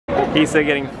Issa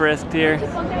getting frisked here.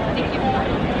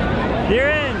 You're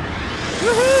in!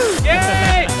 Woohoo!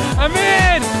 Yay! I'm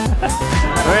in!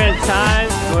 We're in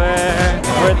Times Square.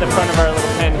 We're at the front of our little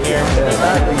pen here.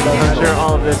 I'm sure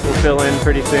all of this will fill in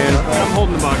pretty soon. I'm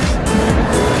holding the box.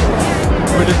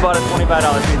 We just bought a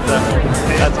 $25 pizza.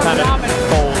 That's kind of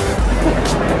cold.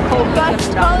 But it's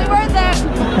totally worth it.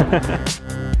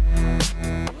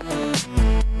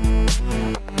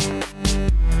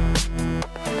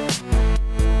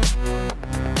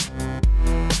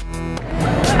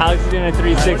 Alex is doing a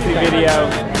 360 video,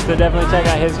 so definitely check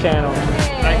out his channel.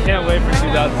 I can't wait for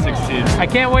 2016. I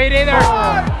can't wait either.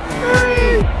 4,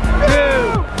 3,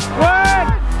 2, 1,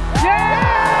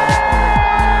 yeah!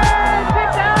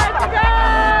 6 hours to go!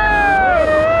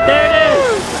 There it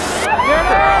is! There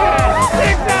it is!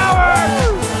 6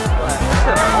 hours!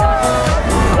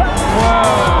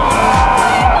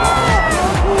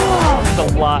 Whoa!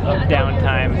 It's a lot of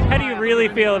downtime. How do you really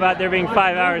feel about there being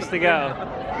 5 hours to go?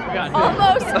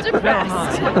 Almost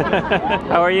depressed.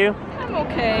 How are you? I'm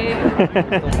okay.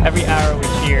 Every hour we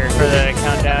cheer for the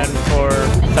countdown for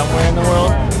somewhere in the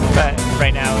world, but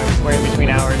right now we're in between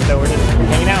hours, so we're just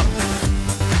hanging out.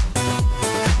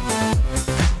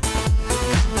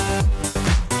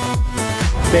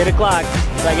 It's 8 o'clock,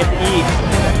 so I get to eat.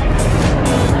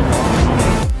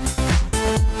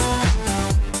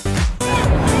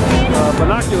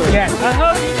 Binoculars. Yes. I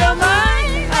hope you don't mind.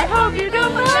 I hope you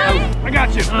don't mind. I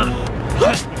got you.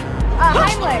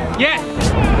 Heimlich. Yeah.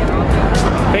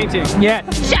 Painting. Yeah.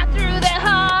 Shot through the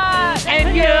heart.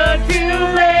 And you're too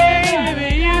late.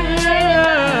 Baby, you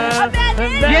love.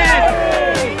 Yes.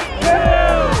 3, 2,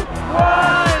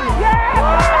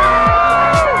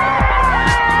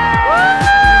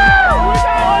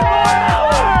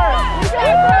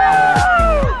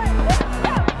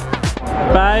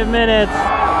 5 minutes.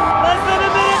 Less than a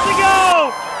minute to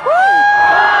go.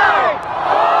 5,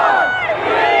 4,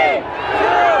 3, 2, 1.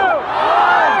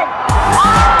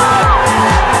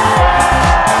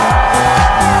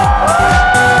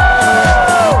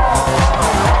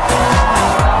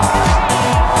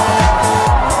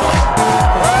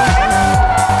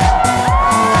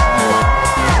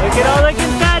 Look at all the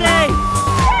confetti. I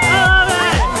love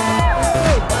it.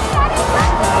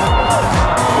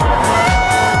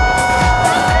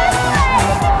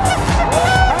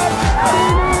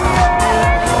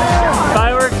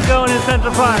 5 going in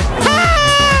Central Park.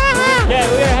 Yeah,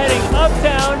 we are heading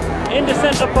uptown into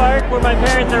Central Park where my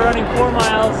parents are running 4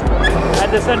 miles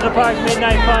at the Central Park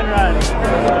Midnight Fun Run.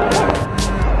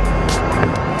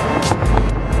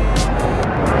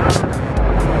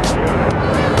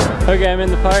 Okay, I'm in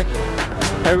the park.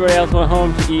 Everybody else went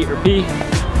home to eat or pee.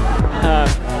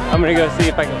 I'm gonna go see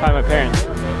if I can find my parents.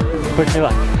 Wish me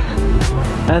luck.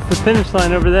 That's the finish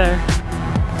line over there.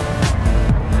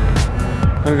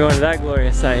 I'm going to that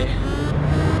glorious sight.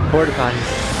 Porta potties.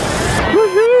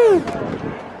 Woohoo!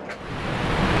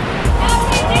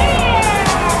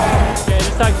 Okay, I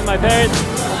just talked to my parents.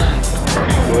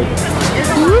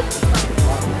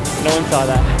 No one saw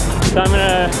that. So I'm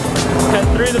gonna cut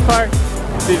through the park,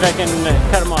 see if I can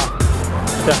cut them off.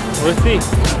 So, we'll see.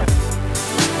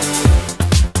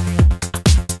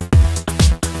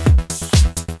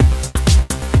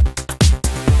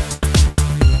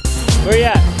 Where you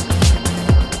at?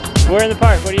 We're in the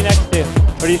park. What are you next to?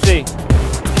 What do you see?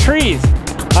 Trees.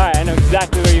 All right, I know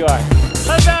exactly where you are.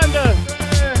 I found them.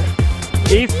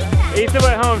 Issa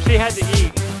went home. She had to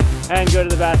eat and go to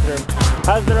the bathroom.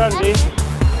 How's the run, B? It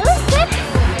was good.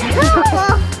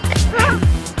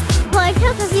 Well, I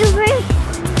took a few breaks.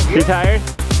 You tired?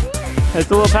 It's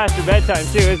a little past your bedtime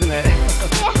too, isn't it?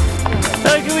 Yeah.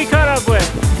 Look who we caught up with.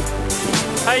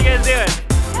 How you guys doing?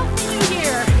 Happy New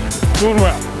Year. Doing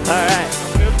well. All right.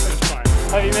 It's fine.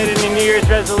 Have you made any New Year's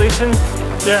resolutions?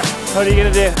 Yeah. What are you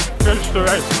gonna do? Finish the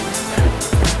race.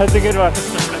 That's a good one.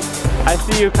 I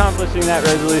see you accomplishing that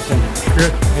resolution.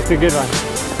 Good. It's a good one.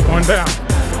 One down.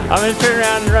 I'm gonna turn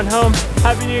around and run home.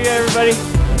 Happy New Year, everybody.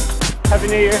 Happy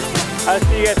New Year. I'll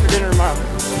see you guys for dinner tomorrow.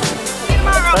 See you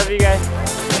tomorrow. Love you guys.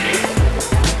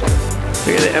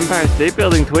 Look at the Empire State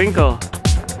Building twinkle.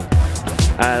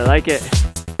 I like it.